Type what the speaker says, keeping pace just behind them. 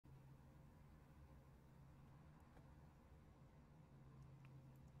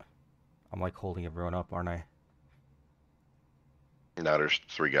like holding everyone up, aren't I? No, there's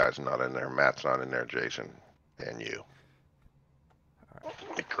 3 guys not in there. Matt's not in there, Jason, and you.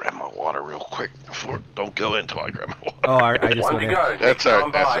 Let me grab my water real quick before. Don't go until I grab my water. Oh, I just One went to in. go. That's all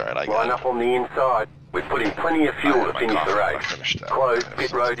right. That's all right. I got Line it. up on the inside. We're putting plenty of fuel to finish the race. Closed.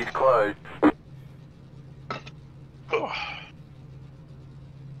 Pit road is closed. Oh.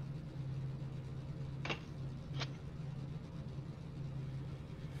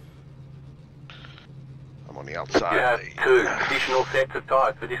 I'm on the outside. You have 2 additional sets of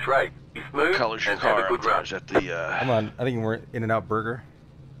tyres for this race. Be smooth Colors your and have car a good run. at the. Come on, I think we're In and Out Burger.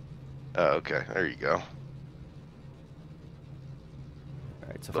 Oh, okay. There you go. All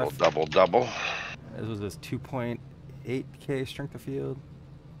right, so Little double. This was this 2.8K strength of field.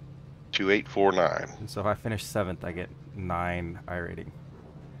 2849. And so if I finish 7th, I get 9 iRating.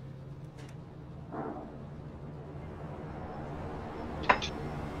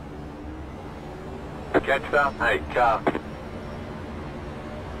 Catch up. Hey, car.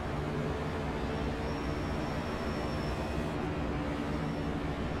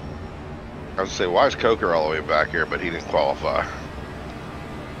 I was gonna say, why is Coker all the way back here, but he didn't qualify?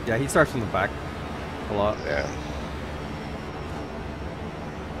 Yeah, he starts from the back a lot. Yeah.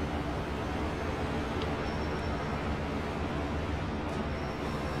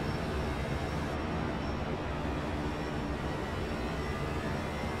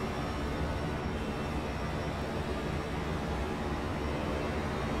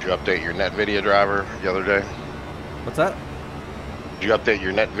 Did you update your NetVidya driver the other day? What's that? Did you update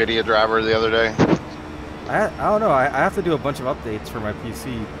your NetVidya driver the other day? I don't know. I have to do a bunch of updates for my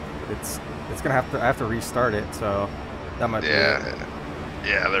PC. It's gonna I have to restart it, so that might be it.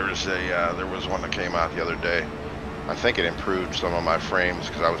 Yeah. There was one that came out the other day. I think it improved some of my frames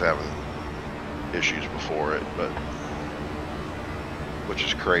because I was having issues before it, but which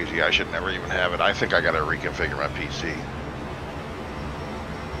is crazy. I should never even have it. I think I got to reconfigure my PC.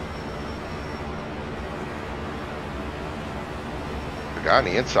 The guy in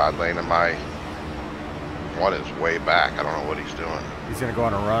the inside lane of my one is way back. I don't know what he's doing. He's gonna go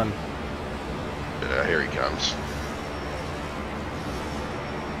on a run. Yeah, here he comes.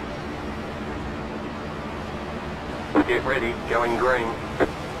 Get ready. Going green.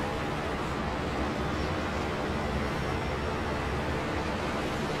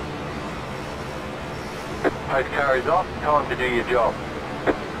 Post car is off. Time to do your job.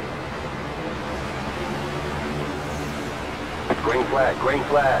 Green flag. Green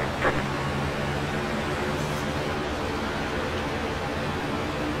flag.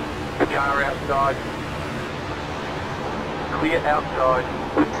 Car outside. Clear outside.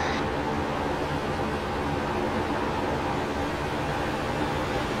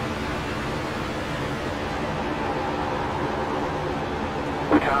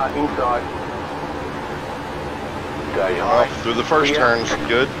 Car inside. Stay high. Through the first turns,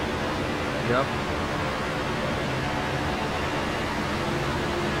 good. Yep.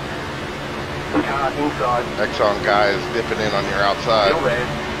 Car inside. Exxon guy is dipping in on your outside. Still there.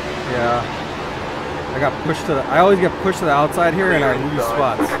 Yeah. I always get pushed to the outside here, and I lose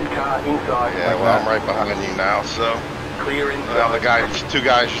spots. Car inside. Yeah, well, I'm right behind you now, so. Clear inside. Now the 2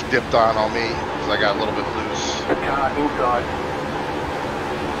 guys just dipped on me because I got a little bit loose. Car inside.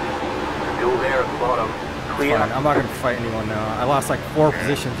 Still there at the bottom. Clear. Fine, I'm not gonna fight anyone now. I lost like 4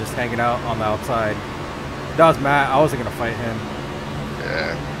 positions just hanging out on the outside. That was Matt. I wasn't gonna fight him.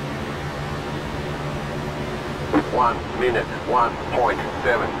 Yeah. 1 minute.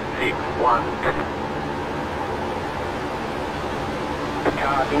 1.761.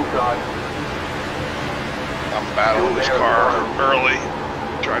 Car inside. I'm battling this car early.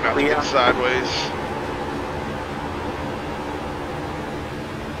 Try not to get sideways.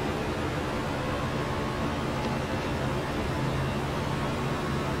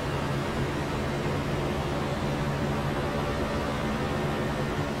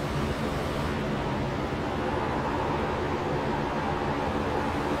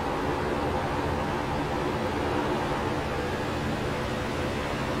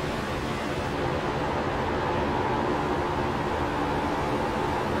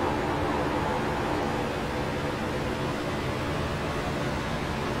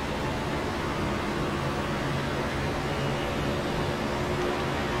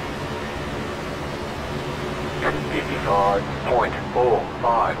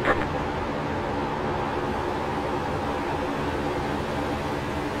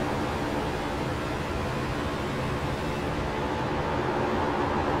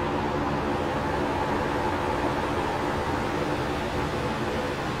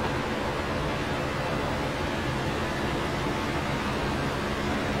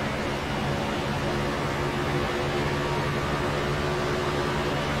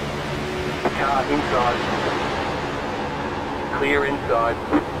 car inside. Clear inside.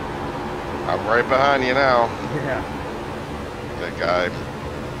 I'm right behind you now. Yeah. That guy,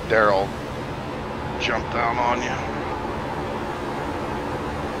 Daryl, jumped down on you.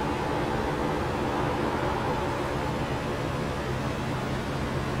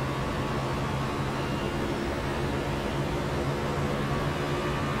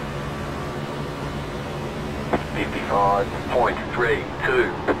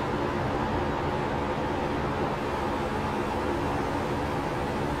 .32.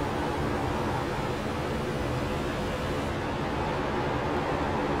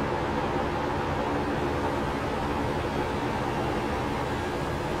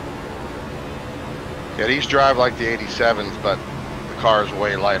 Yeah, these drive like the 87s, but the car is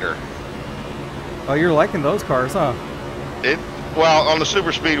way lighter. Oh, you're liking those cars, huh? Well, on the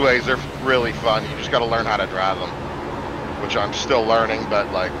super speedways, they're really fun. You just got to learn how to drive them, which I'm still learning.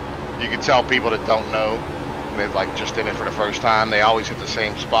 But like, you can tell people that don't know, and they're like just in it for the first time. They always hit the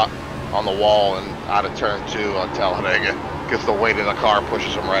same spot on the wall and out of turn 2 on Talladega, because the weight of the car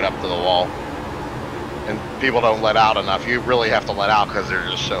pushes them right up to the wall. And people don't let out enough. You really have to let out because they're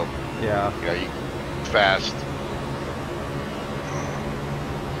just so, Yeah. you know, fast.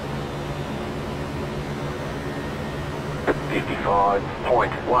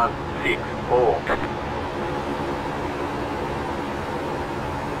 .164.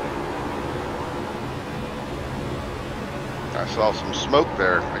 I saw some smoke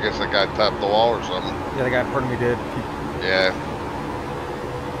there. I guess that guy tapped the wall or something. Yeah, the guy in front of me did. Yeah.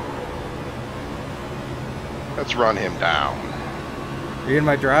 Let's run him down. Are you in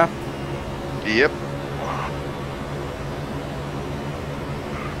my draft? Yep.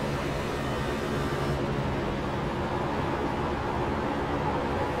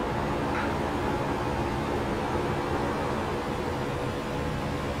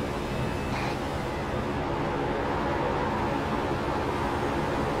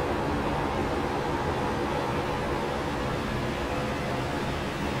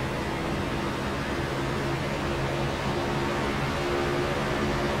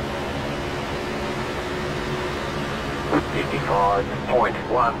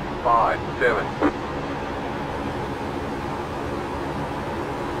 .157.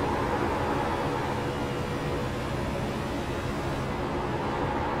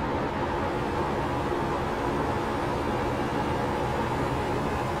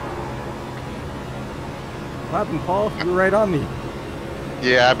 What happened, Paul? You were right on me.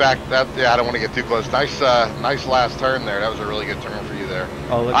 Yeah, I backed that. Yeah, I don't want to get too close. Nice last turn there. That was a really good turn for you there.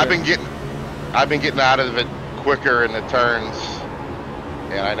 Oh, look I've been getting out of it quicker in the turns,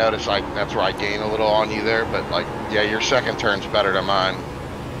 and I noticed that's where I gain a little on you there. But like, yeah, your second turn's better than mine.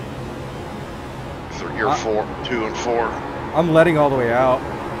 You're 2 and 4. I'm letting all the way out.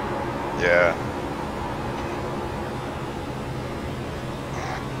 Yeah.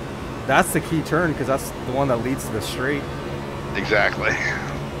 That's the key turn because that's the one that leads to the straight. Exactly.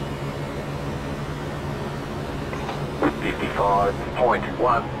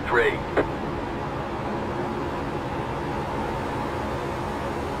 55.13.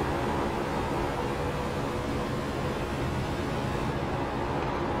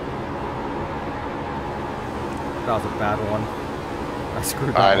 That was a bad one. I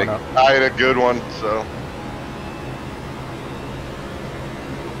screwed that one up. I had a good one, so.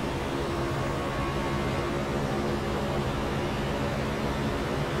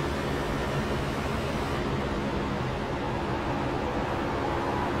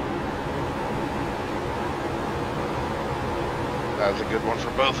 That was a good one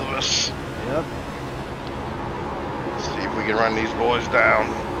for both of us. Yep. Let's see if we can run these boys down.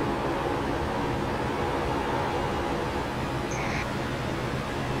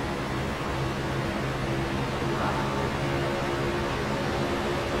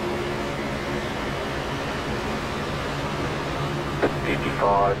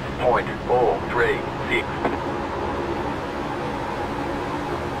 .436.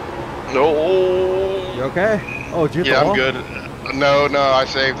 No. You okay? Oh, did you hit Yeah, the wall? I'm good. No, I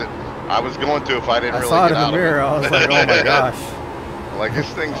saved it. I was going to if I didn't I really saw it get in the out mirror. I was like, oh my gosh. Like, this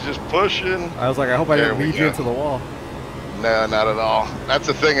thing's just pushing. I was like, I hope I didn't There we lead you go. into the wall. No, not at all. That's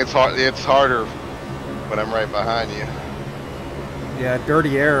the thing. It's hard. It's harder when I'm right behind you. Yeah,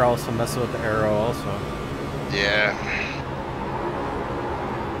 dirty air also messes with the arrow also. Yeah.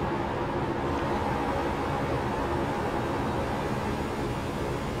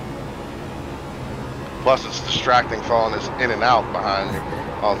 Plus, it's distracting falling this in and out behind me.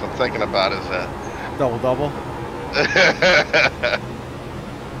 All I'm thinking about is that. Double.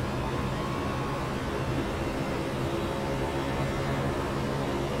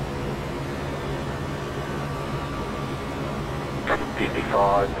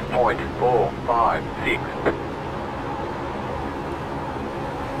 55.456.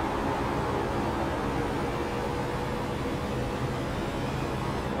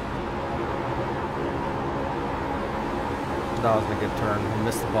 That was a good turn. I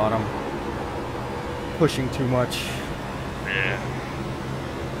missed the bottom. Pushing too much. Yeah.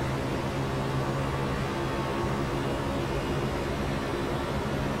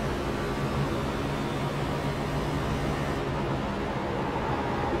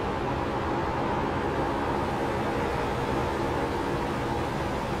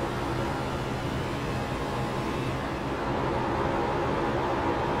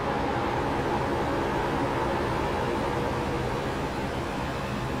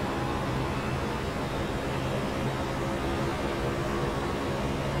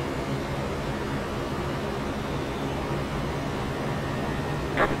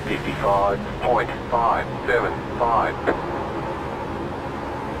 .575.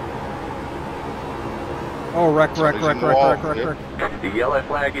 Oh, wreck. The yellow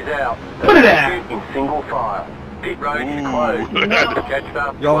flag is out. Put it out! In single file. Pit road is closed. Catch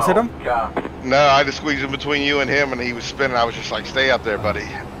up. You almost hit him? Car. No, I just squeezed in between you and him, and he was spinning. I was just like, stay up there, buddy.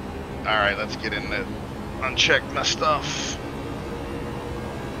 All right, let's get in there. Uncheck my stuff.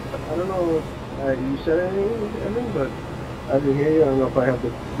 I don't know if you said anything, Evan, but I didn't hear you. I don't know if I have the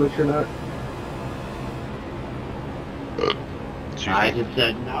glitch or not. I just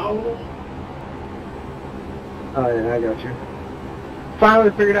said no. Oh yeah, I got you. Finally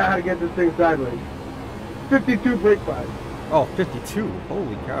figured out how to get this thing sideways. 52 brake pads. Oh, 52.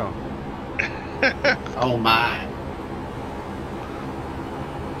 Holy cow. Oh my.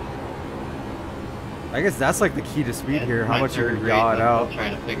 I guess that's like the key to speed here. How My much you third can race, yaw it I'm out. still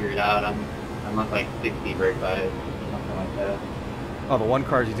trying to figure it out. I'm at like 60 brake pads, something like that. Oh, the one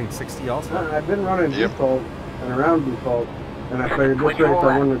car is using 60 also? I've been running Yep. default and around default, and I figured this race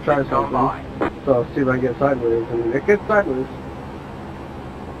I wanted to try something. So I'll see if I can get sideways, and it gets sideways.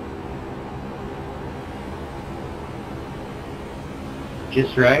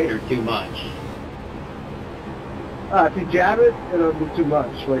 Just right or too much? If you jab it, it'll be too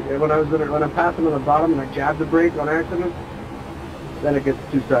much. Like when I'm passing on the bottom and I jab the brake on accident, then it gets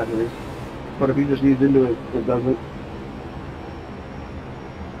too sideways. But if you just ease into it, it doesn't.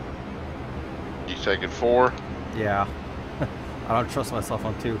 You taking 4? Yeah. I don't trust myself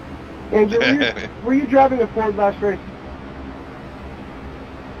on 2. Andrew, were you driving a Ford last race?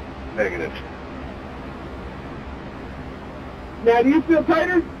 Negative. Now, do you feel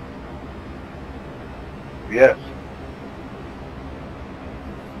tighter? Yes.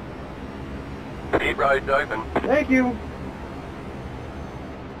 Pit road's open. Thank you.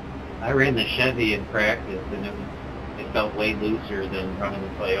 I ran the Chevy in practice and it felt way looser than running the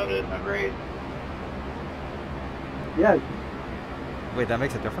Toyota in my race. Yes. Wait, that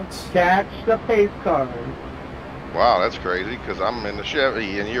makes a difference? Catch the pace car. Wow, that's crazy, because I'm in the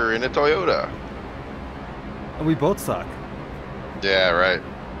Chevy and you're in the Toyota. And we both suck. Yeah, right.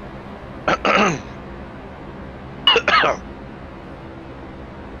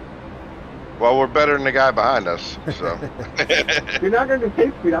 Well, we're better than the guy behind us, so. You're not going to do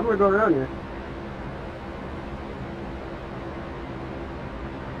pace speed. I'm going to go around you.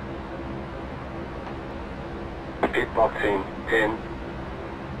 Pit box in 10.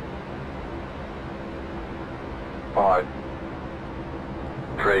 5.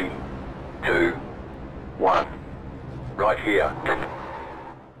 3. 2. 1. Right here.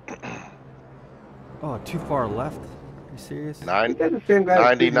 Oh, too far left? Are you serious? You got the same guy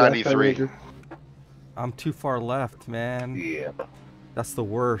 90, as last time, 93. Andrew. I'm too far left, man. Yeah. That's the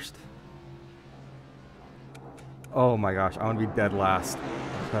worst. Oh my gosh, I'm gonna be dead last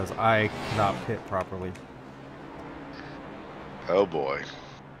because I cannot pit properly. Oh boy.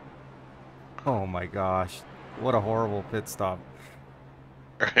 Oh my gosh, what a horrible pit stop.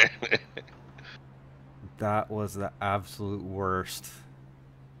 That was the absolute worst.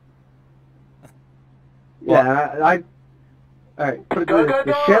 Yeah, alright, put it Go, this. go,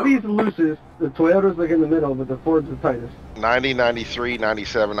 The go! Chevy's the loosest, the Toyota's like in the middle, but the Ford's the tightest. 90, 93,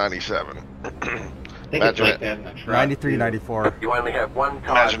 97, 97. I think Imagine it's like it. that in the truck. 93, too. 94. You only have one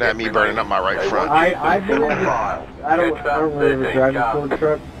time. Imagine that, me burning up my right front. I don't really ever drive a Ford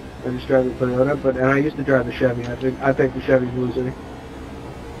truck. I just drive the Toyota, and I used to drive the Chevy. I think the Chevy's loser.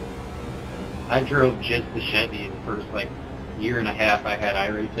 I drove just the Chevy in the first like year and a half I had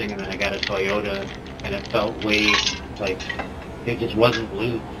iRacing, and then I got a Toyota, and it felt way like it just wasn't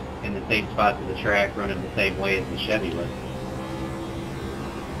loose in the same spots of the track, running the same way as the Chevy was.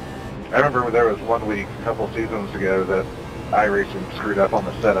 I remember there was one week, a couple seasons ago, that iRacing screwed up on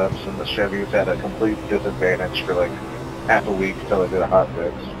the setups, and the Chevys had a complete disadvantage for like half a week until they did a hot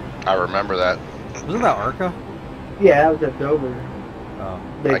fix. I remember that. Wasn't that Arca? Yeah, I was at Dover. Oh.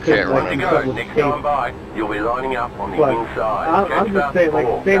 They I couldn't, can't like, To remember. do go, something with next tape. time by, you'll be lining up on the But inside. I'm just saying, like,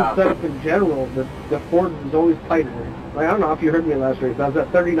 same setup in general, the Ford was always tighter. Like, I don't know if you heard me last race, I was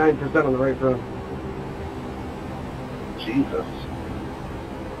at 39% on the right front. Jesus.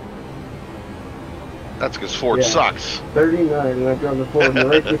 That's because Ford Yeah. sucks. 39, and I drove the Ford, and the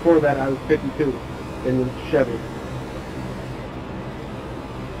race before that I was 52 in the Chevy.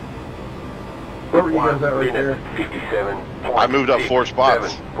 Where were you guys at right there? 57. I moved up 4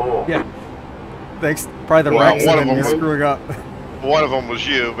 spots. Yeah. Thanks. Probably the Well, Rex one of and them you're was- screwing up. One of them was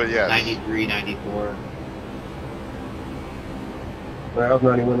you, but yes. 93, 94. I was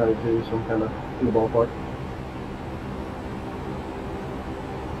 91, 92, so I'm kind of in the ballpark.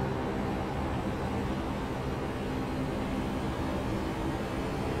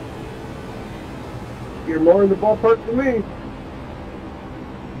 You're more in the ballpark than me.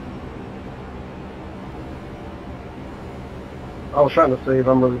 I was trying to save.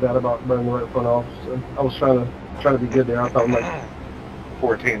 I'm really bad about burning the right front off. So I was trying to be good there. I thought like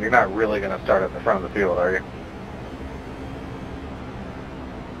 14, you're not really going to start at the front of the field, are you?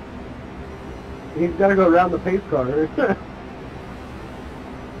 he's got to go around the pace car. And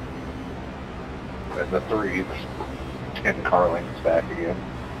the 3s, 10 car lengths back again.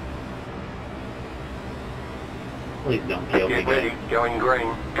 Please don't kill me. Get ready, going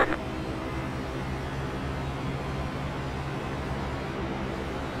green.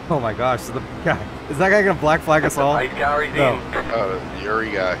 Oh my gosh, so the guy, is that guy gonna black flag us all? Pace car is No. in.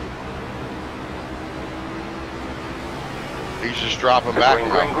 Yuri guy. He's just dropping back Green,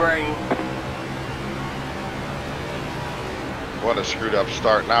 now. green. What a screwed up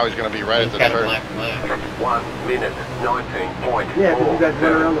start. Now he's going to be right at He's the got a turn. black flag. 1 minute, 19.4. Yeah, because you guys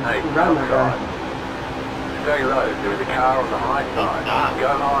went around that guy. Stay low. There is a car on the high side. stop. Go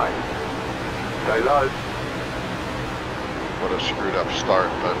high. Stay low. What a screwed up start,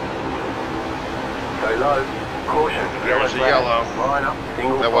 but Stay low. Caution. There's the flag. yellow. Line up.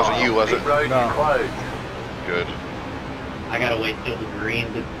 Single That wasn't file. you, was Pit it? road No. is closed. good. I gotta wait till the green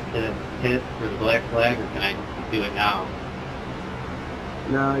to hit for the black flag, or can I do it now?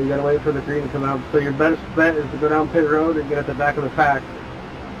 No, you gotta wait for the green to come out. So your best bet is to go down pit road and get at the back of the pack,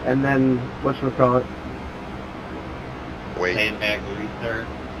 and then whatchamacallit. Wait. Stand back to restart.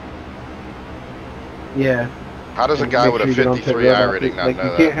 Yeah. How does a And guy make with sure a you get on pit 53 road iRating after- not like, know you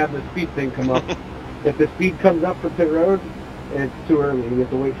that? can't have the speed thing come up. If the speed comes up for pit road, it's too early. You have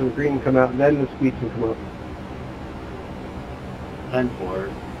to wait for the green to come out, and then the speed can come up.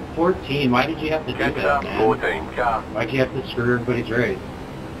 10-4. 14, why did you have to do Catch that, up. man? 14 car. Why'd you have to screw everybody's race?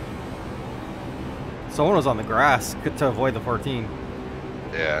 Someone was on the grass, good to avoid the 14.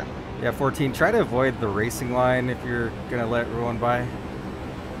 Yeah. Yeah, 14, try to avoid the racing line if you're gonna let everyone by.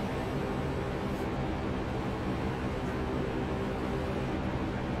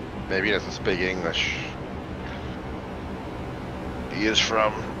 Maybe he doesn't speak English. He is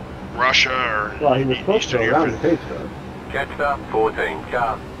from Russia or Well, he was supposed to Eastern go around Europe. the pace car. Catch up. 14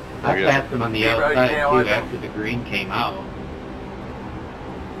 car. I Yeah. passed him on the Pit road outside now too open. after the green came out.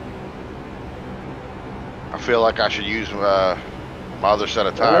 I feel like I should use my other set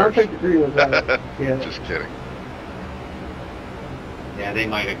of Well, I don't tires. think the green was out. Yeah. Just kidding. Yeah, they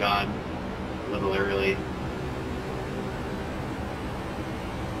might have gone a little early.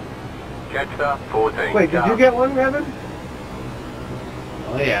 Catch up. 14 Wait, did car. you get one, Evan?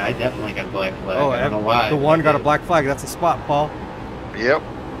 Oh yeah, I definitely got a black flag. Oh, I don't know why. the but one I got a did. black flag, that's a spot, Paul. Yep.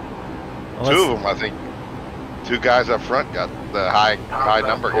 Unless- Two of them, I think. Two guys up front got the high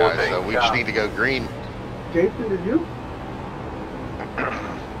number guys, so we just need to go green. Jason, did you?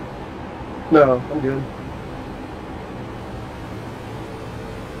 No, I'm good.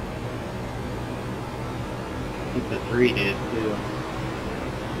 I think the 3 did too.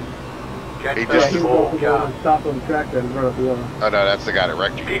 Catch He up. Yeah, just- he was supposed to go and stop on the track then and run up the yellow. Oh no, that's the guy that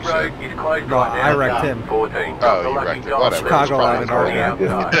wrecked you. Pit you said. road is closed No, right now. I wrecked him. 14. Oh, The you lucky wrecked it. dog Whatever. Chicago It's line probably and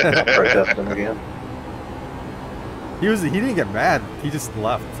all on the that. outside. Protest them again. He didn't get mad, he just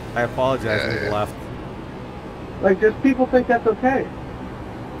left. I apologize when he Yeah. left. Like, just people think that's okay.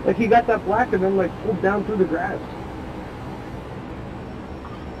 Like, he got that black and then, like, pulled down through the grass.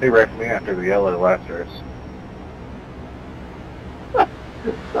 They wrecked me after the yellow last race.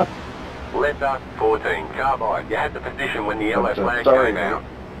 Left up. 14 carbide. You had the position when the yellow I'm so flag sorry, came man. out.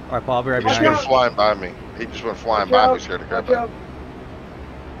 Alright, Paul, I'll be right He just behind went you. flying by me. He just went flying Watch by me, out, scared to crap watch out. out.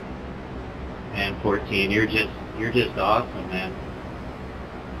 And 14, you're just awesome, man.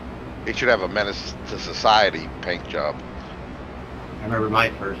 He should have a menace to society paint job. I remember my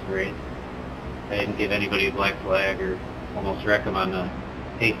first race. I didn't give anybody a black flag or almost wreck him on the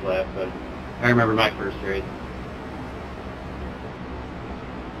 8th lap, but I remember my first race.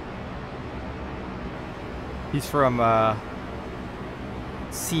 He's from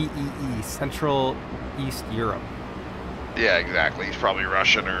CEE, Central East Europe. Yeah, exactly. He's probably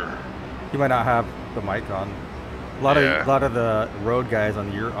Russian or. He might not have the mic on. A lot of the road guys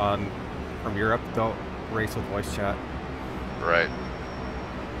from Europe don't race with voice chat. Right.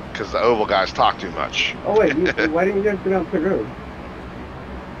 Because the oval guys talk too much. Oh wait, why didn't you guys get out the road?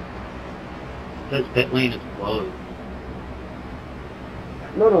 This pit lane is closed.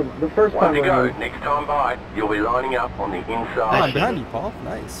 No, the first One time to go. around. Next time by, you'll be lining up on the Oh, I'm inside. behind you, Paul.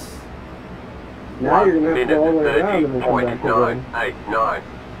 Nice. Now you're gonna have to 1 go all the way around and then come back again. 30.989.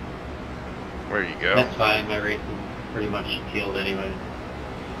 Where you go? That's fine, my race is pretty much killed anyway.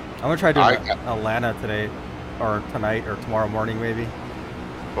 I'm gonna try doing Atlanta today, or tonight, or tomorrow morning maybe.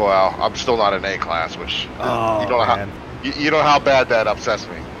 Well, I'm still not in A class, which Oh, you don't know man. you know how bad that upsets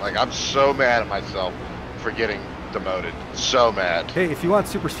me. Like, I'm so mad at myself for getting demoted. So mad. Hey, if you want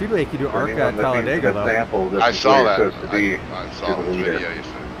Super Speedway, you can do For ARC anyone at that needs an Talladega though. example, this I is saw where that. you're supposed to be I saw to the the leader. video you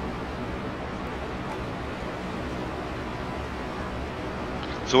said.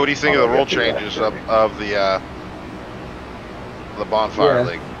 So what do you think of the rule changes of the bonfire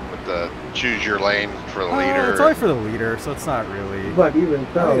league with the choose your lane for the leader? It's only for the leader, so it's not really. But even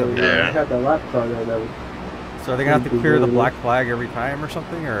so, Yeah. you had the lap car there that was. So are they gonna have to clear the black flag every time or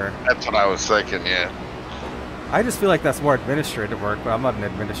something, or? That's what I was thinking. Yeah. I just feel like that's more administrative work, but I'm not an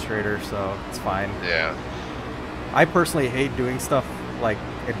administrator, so it's fine. Yeah. I personally hate doing stuff like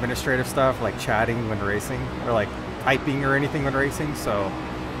administrative stuff, like chatting when racing, or like typing or anything when racing. So.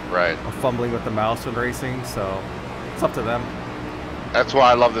 Right. Or fumbling with the mouse when racing, so it's up to them. That's why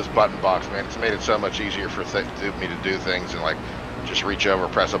I love this button box, man. It's made it so much easier for me to do things and like just reach over,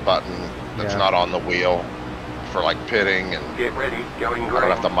 press a button that's not on the wheel for like pitting, and Get ready, going I green.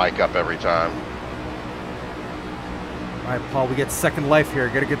 don't have to mic up every time. All right, Paul, we get second life here.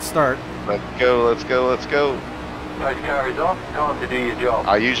 Get a good start. Let's go, let's go, let's go. Post car is off, time to do your job.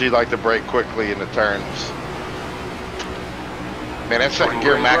 I usually like to brake quickly in the turns. Man, that second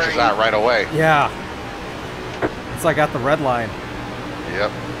gear maxes out right away. Yeah. It's like at the red line.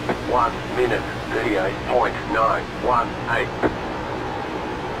 Yep. 1 minute, 38.918.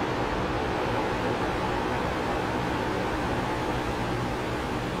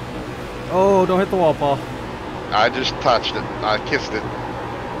 Oh, don't hit the wall, Paul. I just touched it. I kissed it.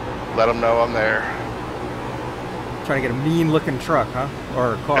 Let them know I'm there. Trying to get a mean-looking truck, huh?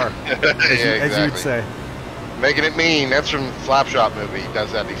 Or car, as you'd say. Making it mean. That's from Slapshot movie. He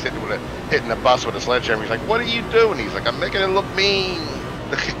does that. He's hitting the bus with a sledgehammer. He's like, "What are you doing?" He's like, "I'm making it look mean."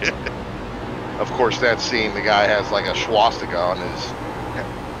 Of course, that scene, the guy has like a swastika on his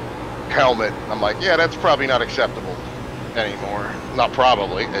helmet. I'm like, yeah, that's probably not acceptable anymore. Not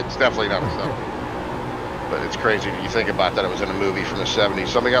probably. It's definitely not acceptable. But it's crazy when you think about that. It was in a movie from the 70s.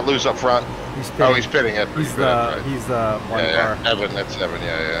 Somebody got loose up front. He's pitting. Oh, he's pitting it. He's the one car. Evan, that's Evan.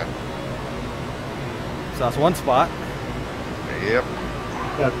 Yeah. So that's one spot. Yep.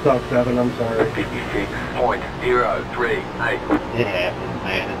 That sucks, Evan. I'm sorry. 56.038. It happens,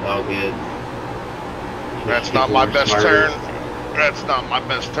 man. It's all good. That's not my best turn. That's not my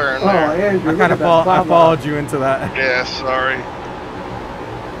best turn Oh, there. Andrew, I kind of I followed you into that. Yeah, sorry.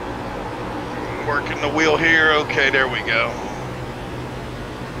 Working the wheel here. Okay, there we go.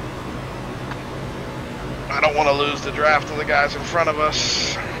 I don't want to lose the draft to the guys in front of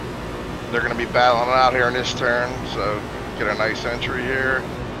us. They're going to be battling it out here in this turn, so get a nice entry here.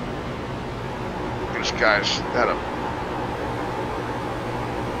 This guy's had to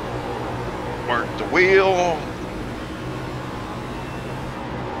work the wheel.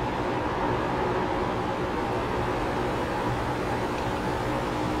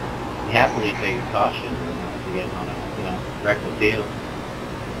 You have to take caution to get on a, wreck the field.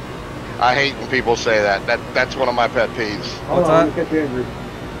 I hate when people say that. That's one of my pet peeves. Hold What's on, that? let me get you, Andrew.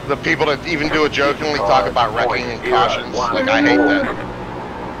 The people that even do it jokingly talk about wrecking and cautions. Like, I hate that.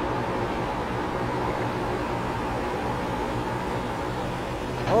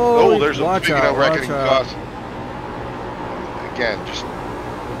 Oh, there's a watch speaking out, of wrecking watch and out. caution. Again, just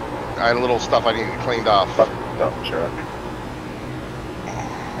I had a little stuff I needed cleaned off. Dump truck.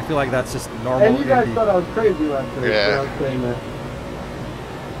 I feel like that's just normal. And you guys Indy. thought I was crazy last night. Yeah. So I was saying that.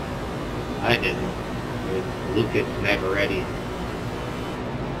 I didn't. Lucas never ready.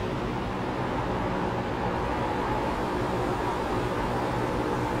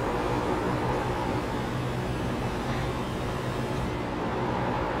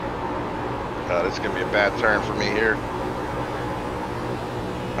 This is gonna be a bad turn for me here.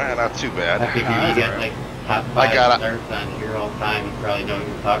 Not too bad. I figure you get like top 5 starts on here all the time, you probably know what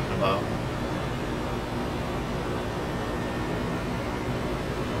you're talking about.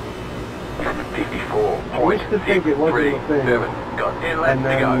 I used to think it wasn't a thing, and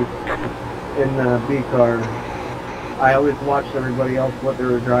then in the B car, I always watched everybody else what they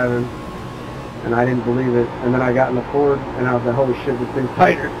were driving, and I didn't believe it. And then I got in the Ford, and I was like, holy shit, this thing's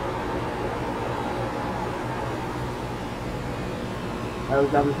tighter.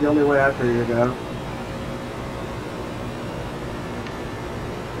 That was the only way I figured it out.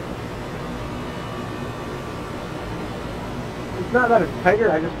 It's not that it's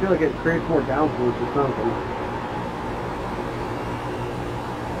tighter, I just feel like it creates more downforce or something.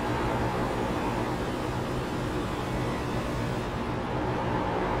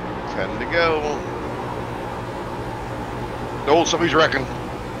 Ten to go. Oh, somebody's wrecking.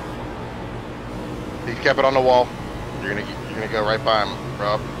 He kept it on the wall. You're gonna go right by him,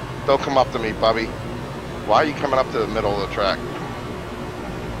 Rob. Don't come up to me, Bubby. Why are you coming up to the middle of the track?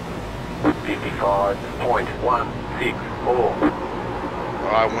 55.164. Oh,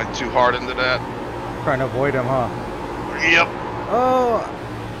 I went too hard into that. Trying to avoid him, huh? Yep. Oh,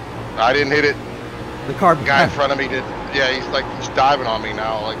 I didn't hit it. the car Guy in front of me did. Yeah, he's diving on me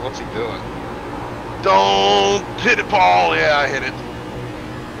now. Like, what's he doing? Don't hit it, Paul. Yeah, I hit it.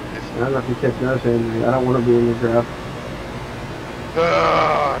 I don't know if you catch us, Henry. I don't want to be in the draft.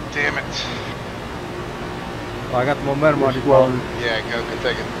 Oh, damn it. Oh, I got the momentum on you. Yeah, go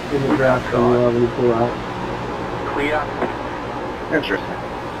take it. In the draft, when you pull out. Clear. Interesting.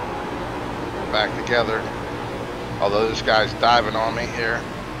 Back together. Although this guy's diving on me here.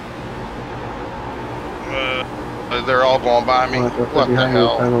 They're all going by me. What the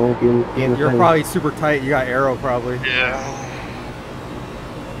hell? You're probably super tight. You got aero probably. Yeah.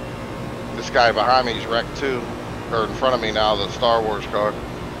 This guy behind me is wrecked too. Or in front of me now, the Star Wars car.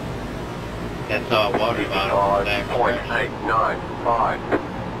 That's all water bottle. 5.895.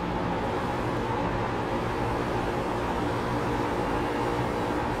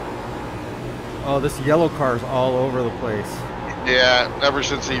 Oh, this yellow car's all over the place. Yeah, ever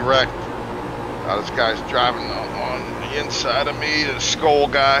since he wrecked. This guy's driving on the inside of me, the skull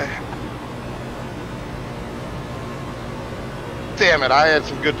guy. Damn it, I had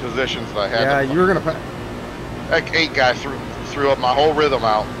some good positions that I had. Yeah, you were gonna. That 8 guy threw up my whole rhythm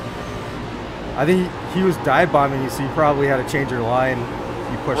out. I think he was dive bombing you, so you probably had to change your line.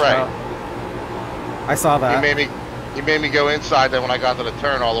 You pushed out. I saw that. He made me go inside. Then when I got to the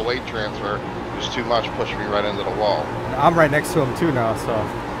turn, all the weight transfer was too much, pushed me right into the wall. I'm right next to him too now, so.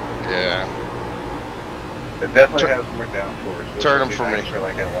 Yeah. It definitely has more downforce. Turn him for me. For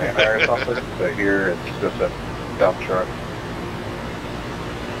like Atlanta or something, but here it's just a dump truck.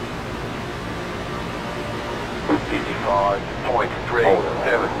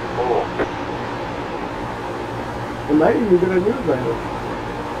 55.374. It might even get a newsletter.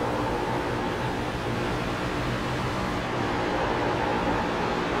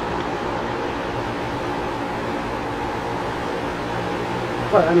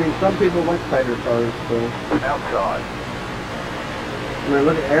 But, I mean, some people like tighter cars, so. Outside. I mean,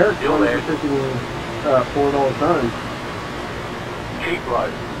 look at Eric, he's fishing Ford all the time. Cheap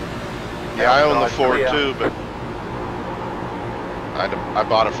load. Yeah, I own the Ford too, but I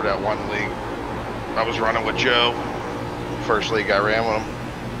bought it for that one league. I was running with Joe. First league I ran with him.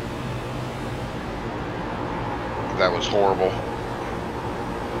 That was horrible.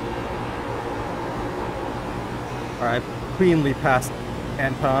 All right, cleanly passed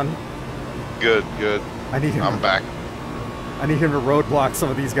Anton. Good, good. I need him. I'm back. I need him to roadblock some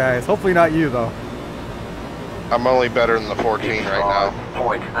of these guys. Hopefully not you though. I'm only better than the 14 right now.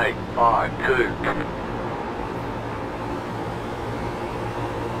 5.852.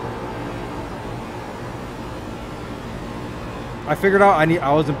 I figured out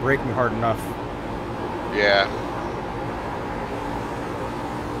I wasn't braking hard enough. Yeah.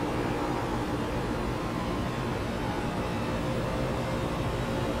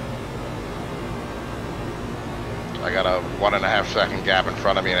 I got a 1.5 second gap in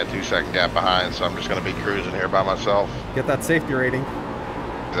front of me and a 2 second gap behind, so I'm just going to be cruising here by myself. Get that safety rating.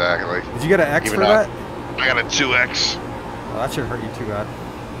 Exactly. Did you get an X Even for that? I got a 2X. Oh, that shouldn't hurt you too bad.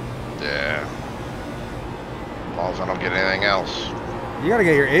 Yeah. As long as I don't get anything else. You gotta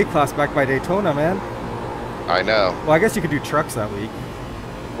get your A class back by Daytona, man. I know. Well, I guess you could do trucks that week.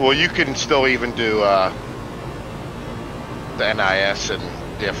 Well, you can still even do the NIS and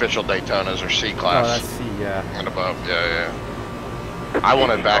the official Daytonas or C class. Oh, that's C, yeah. And above, yeah. I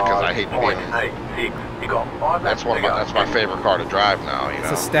want it back because I hate being. 5.86. You got 5 That's my favorite car to drive now. You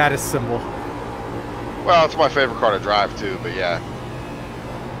know. It's a status symbol. Well, it's my favorite car to drive too, but yeah.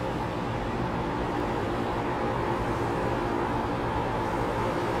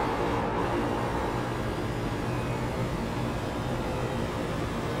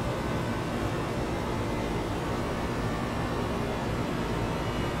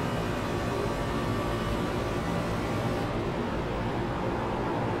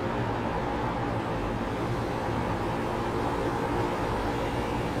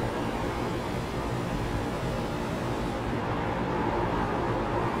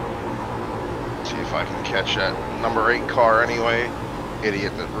 if I can catch that number 8 car anyway.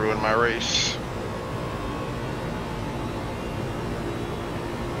 Idiot that ruined my race.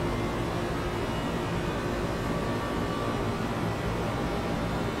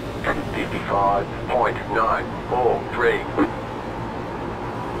 .943.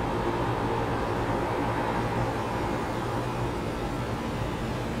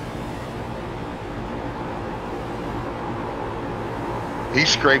 He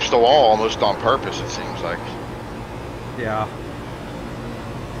scrapes the wall almost on purpose, it seems like. Yeah.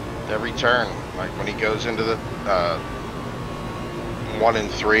 Every turn, like when he goes into the 1 and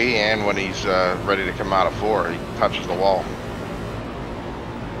 3, and when he's ready to come out of 4, he touches the wall.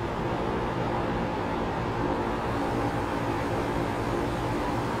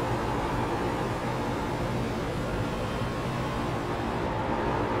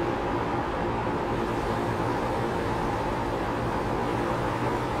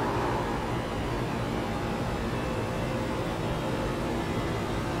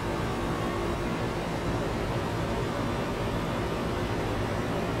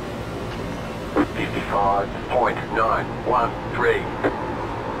 .913.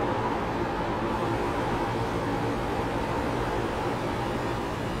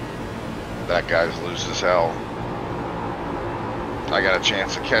 That guy's loose as hell. I got a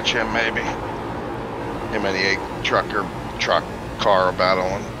chance to catch him, maybe. Him and the 8 truck car are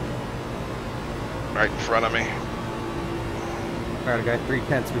battling right in front of me. Got a guy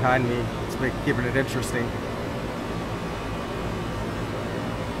 3/10 behind me. It's keeping it interesting.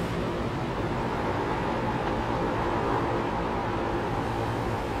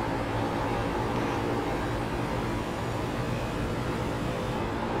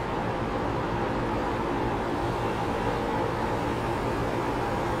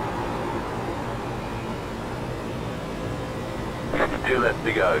 Two left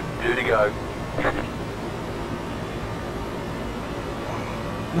to go. 2 to go.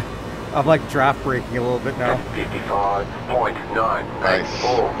 I'm like draft braking a little bit now.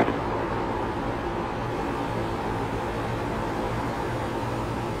 55.984.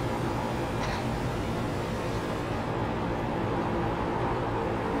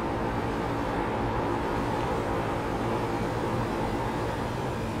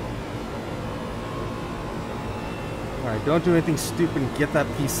 Alright, don't do anything stupid and get that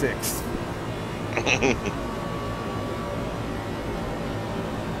P6.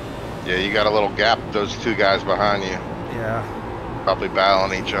 Yeah, you got a little gap, those 2 guys behind you. Yeah. Probably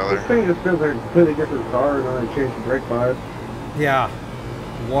battling each other. This thing just feels like a completely different car and then I changed the brake bias. Yeah.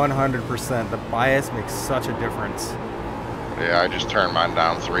 100%. The bias makes such a difference. Yeah, I just turned mine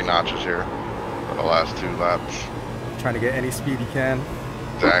down 3 notches here for the last 2 laps. Trying to get any speed you can.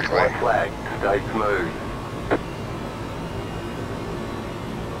 Exactly. White flag. Stay smooth.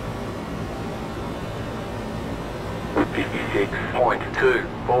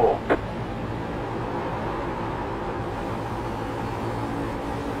 .24.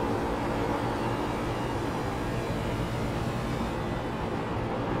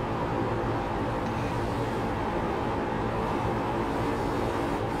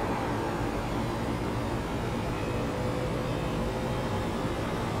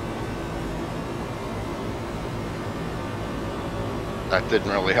 That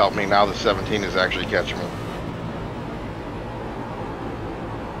didn't really help me. Now the 17 is actually catching me.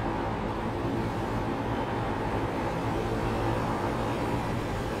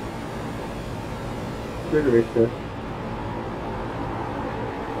 Good race there.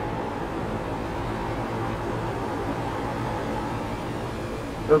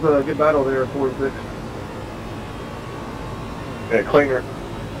 That was a good battle there, 4 and 6. Yeah, Klinger.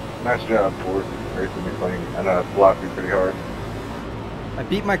 Nice job, Ford. Racing me clean. I know it's blocked me pretty hard. I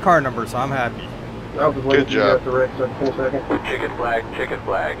beat my car number, so I'm happy. I was waiting Good for you job. at the wreck, so 4 seconds. Checkered flag. Checkered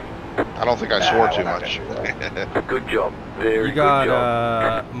flag. I don't think I swore too well, much. Good job. Very You got good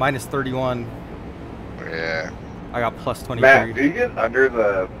job. minus 31. Yeah. I got plus 23. Matt, do you get under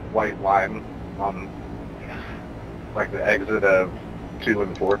the white line on like the exit of 2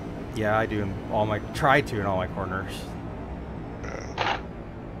 and 4? Yeah, I do in all my try to in all my corners.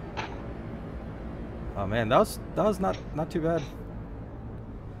 Oh man, that was not too bad.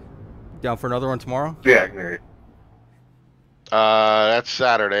 Down for another one tomorrow? Yeah, I can hear you. That's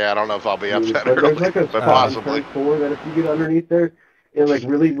Saturday. I don't know if I'll be up that But early, there's like a but spot on possibly. turn 4 that if you get underneath there, it like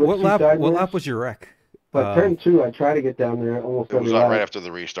really whips What you lap? sideways. What lap was your wreck? But turn 2, I try to get down there almost It was every lap. right after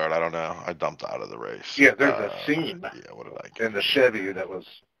the restart. I don't know. I dumped out of the race. Yeah, there's a scene Yeah, what did I get? in the Chevy that was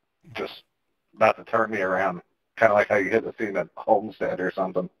just about to turn me around. Kind of like how you hit the scene at Homestead or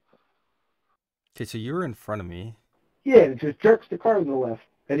something. Okay, so you were in front of me. Yeah, it just jerks the car to the left,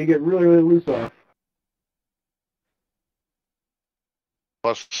 and you get really, really loose off.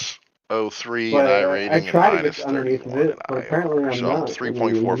 plus 03 But in I iRating and try to minus get underneath of 31 it, in but apparently IOR. I'm So I'm not.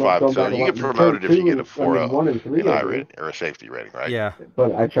 3.45. So you get promoted if you get a 4.0 1 and 3 in I do. iRating or a safety rating, right? Yeah.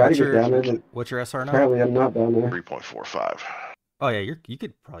 But I try What's to get down there. But what's your SR now? apparently I'm not down there. 3.45. Oh yeah, you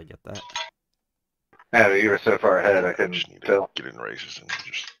could probably get that. Yeah, you were so far ahead, I couldn't Just need to tell. get in races and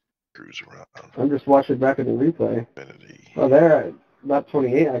just cruise around. I'm just watching back at the replay. Xfinity. Oh, there at about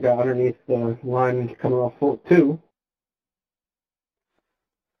 28, I got underneath the line coming off 2.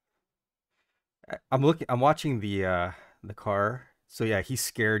 I'm watching the car. So yeah, he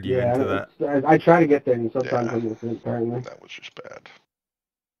scared you Yeah, into that. I try to get there, and sometimes Yeah. I'm missing, apparently. That was just bad.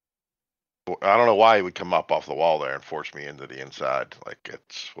 I don't know why he would come up off the wall there and force me into the inside. Like,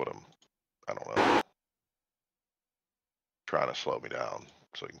 it's what I don't know. Trying to slow me down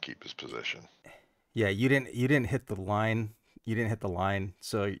so he can keep his position. Yeah, you didn't hit the line. You didn't hit the line,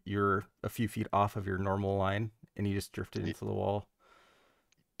 so you're a few feet off of your normal line, and you just drifted into the wall.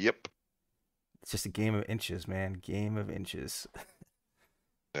 Yep. It's just a game of inches, man. Game of inches.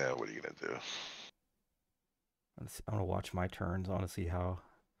 Yeah, what are you gonna do? I want to watch my turns. I want to see how,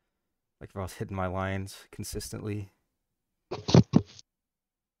 like, if I was hitting my lines consistently.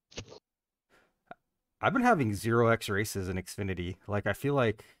 I've been having 0x races in Xfinity. Like, I feel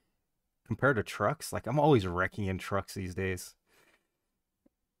like compared to trucks, like I'm always wrecking in trucks these days.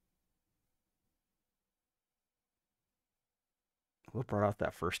 What brought out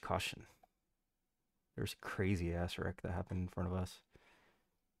that first caution? There's a crazy ass wreck that happened in front of us.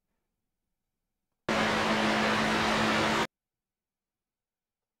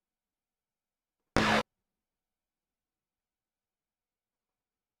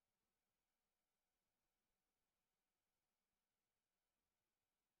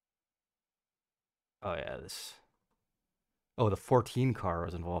 Oh yeah, this. Oh, the 14 car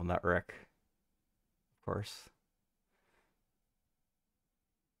was involved in that wreck. Of course.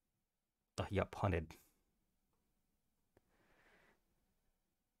 Oh, he got punted.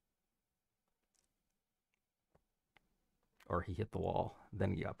 Or he hit the wall,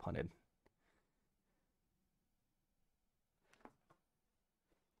 then he got punted.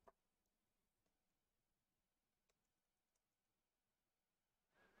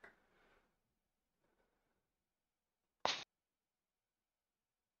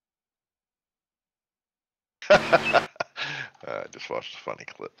 I just watched a funny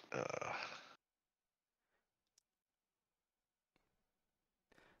clip.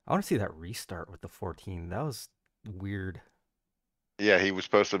 I want to see that restart with the 14. That was weird. Yeah, he was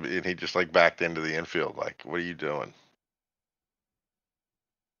supposed to be, and he just like backed into the infield. Like, what are you doing?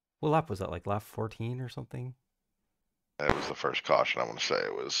 What lap was that? Like lap 14 or something? That was the first caution. I want to say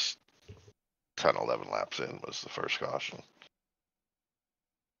it was 10, 11 laps in was the first caution.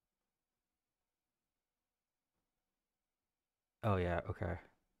 Oh yeah, okay.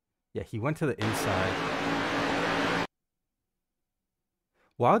 Yeah, he went to the inside.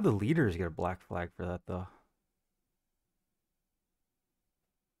 Why would the leaders get a black flag for that though?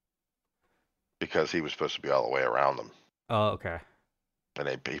 Because he was supposed to be all the way around them. Oh, okay. And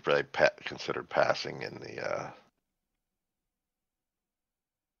he probably considered passing in the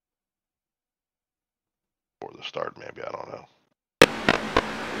for the start, maybe. I don't know.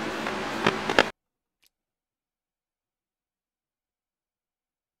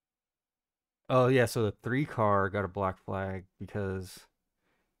 Oh yeah, so the 3 car got a black flag because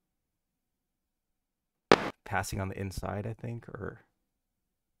passing on the inside, I think, or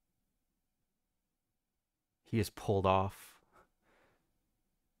he is pulled off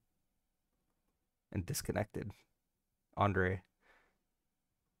and disconnected. Andre.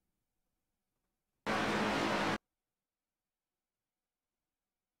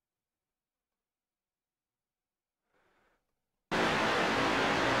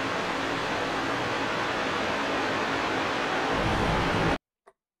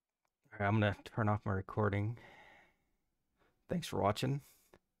 All right, I'm gonna turn off my recording. Thanks for watching.